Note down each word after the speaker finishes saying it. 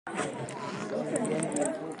Claro,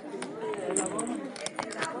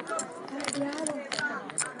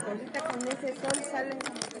 ahorita con ese sol salen.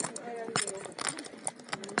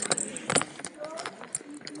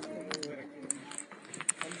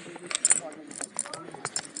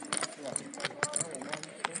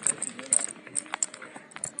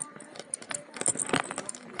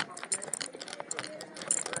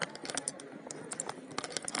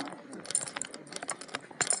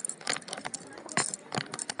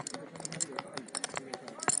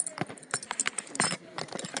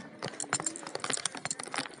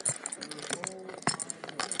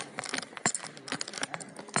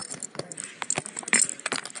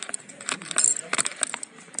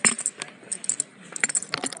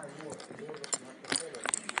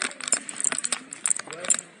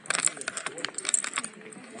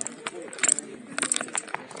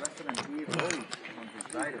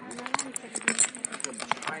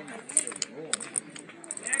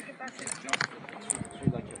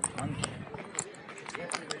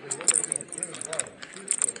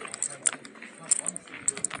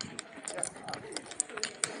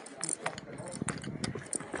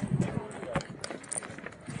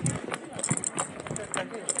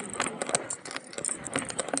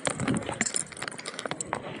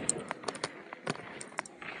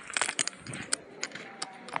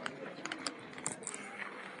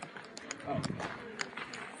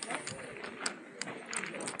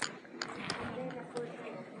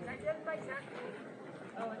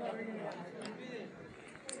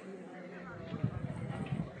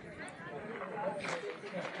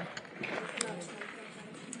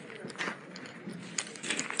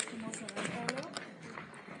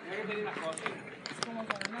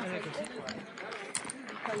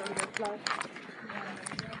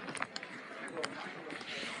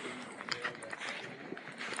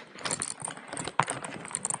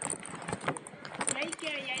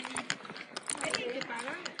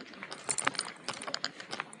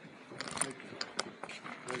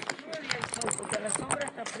 Porque la sombra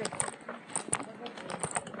está fresca.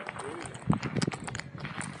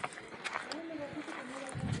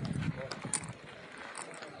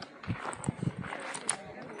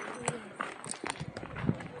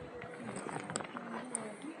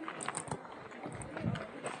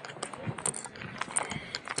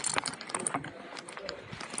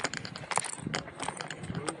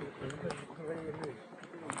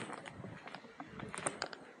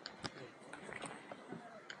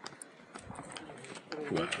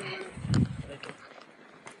 Wow.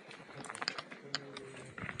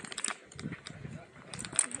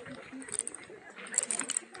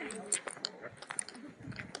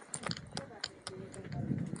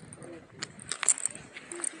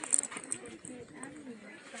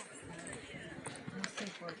 No sé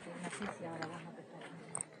por qué, no sé si ahora vamos a empezar.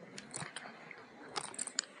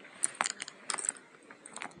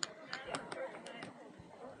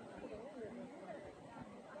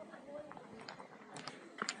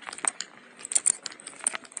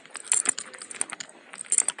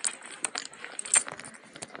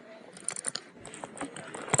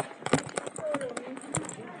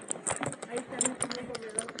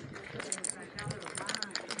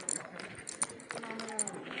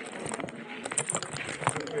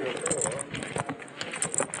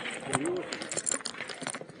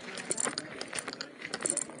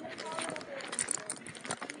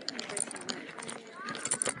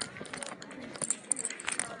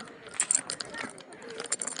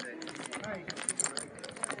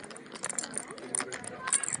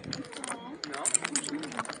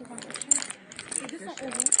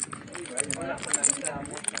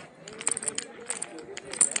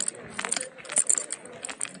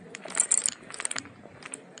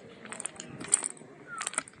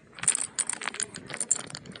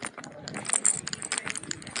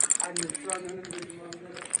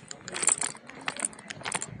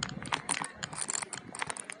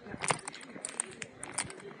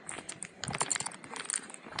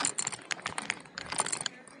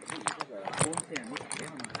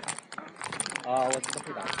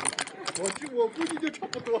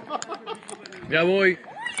 Ya voy.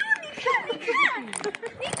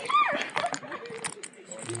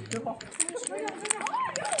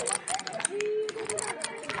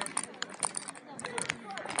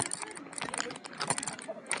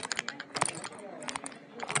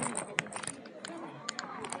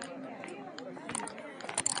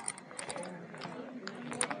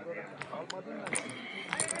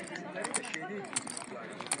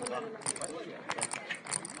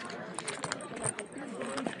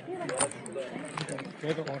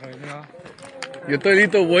 Yo estoy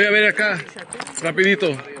listo, voy a ver acá,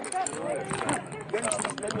 rapidito.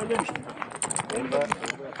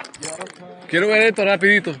 Quiero ver esto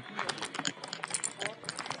rapidito.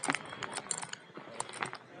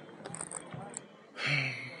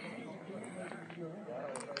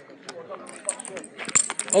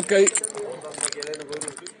 Ok.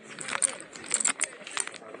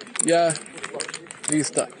 Ya.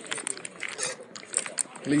 Lista.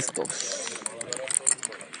 Listos.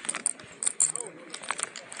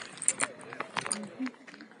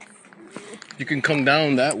 You can come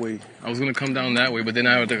down that way. I was gonna come down that way, but then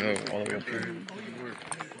I have to go all the way up here.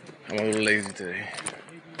 I'm a little lazy today.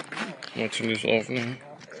 I'm gonna turn this off now.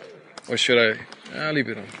 Or should I? I'll leave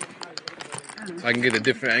it on. So I can get a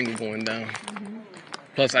different angle going down.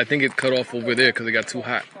 Plus, I think it cut off over there because it got too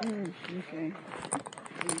hot. Okay.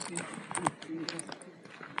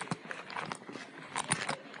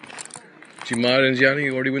 JuAn and Gianni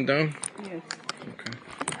already went down? Yes. Okay.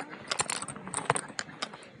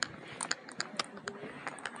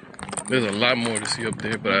 There's a lot more to see up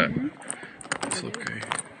there, but it's okay.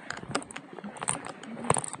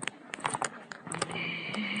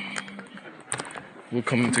 We'll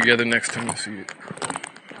come together next time to see it.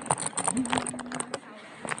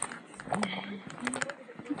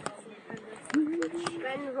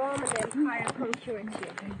 When Roman Empire conquered here in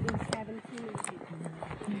 17.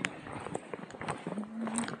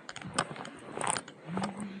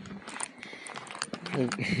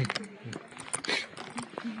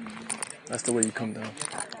 That's the way you come down.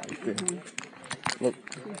 Right there. Look.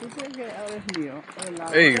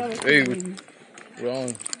 Hey, Hey,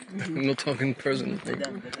 wrong. No talking personal thing.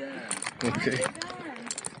 Okay.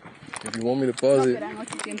 If you want me to pause it. Eran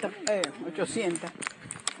 800, 108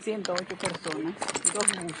 personas, 2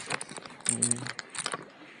 buses.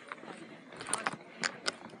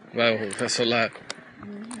 Wow, that's a lot.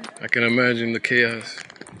 I can imagine the chaos.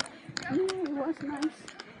 It was nice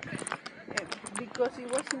because it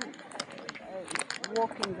wasn't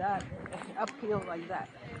walking that uphill like that.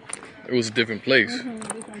 It was a different place.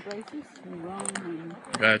 Different places, and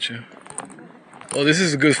Gotcha. Well, this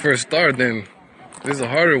is a good first start then. This is a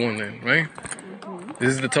harder one then, right? This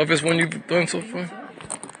is the toughest one you've done so far?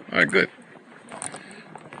 Alright, good.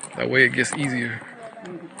 That way it gets easier.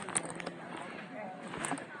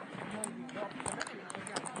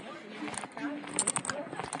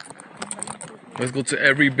 Let's go to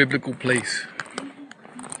every biblical place.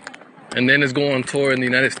 And then let's go on tour in the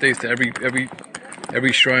United States to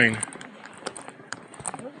every shrine.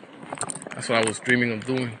 That's what I was dreaming of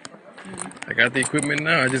doing. I got the equipment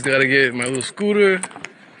now. I just gotta get my little scooter,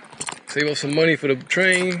 save up some money for the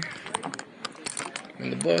train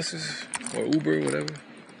and the buses or Uber,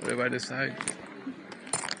 whatever I decide.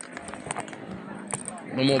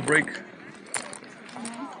 No more break.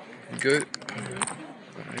 You good?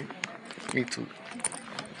 All right. Me too.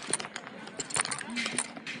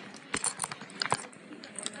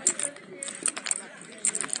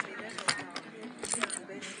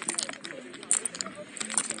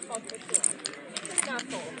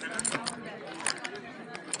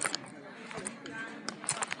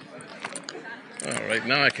 All right,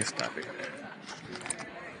 now I can stop it.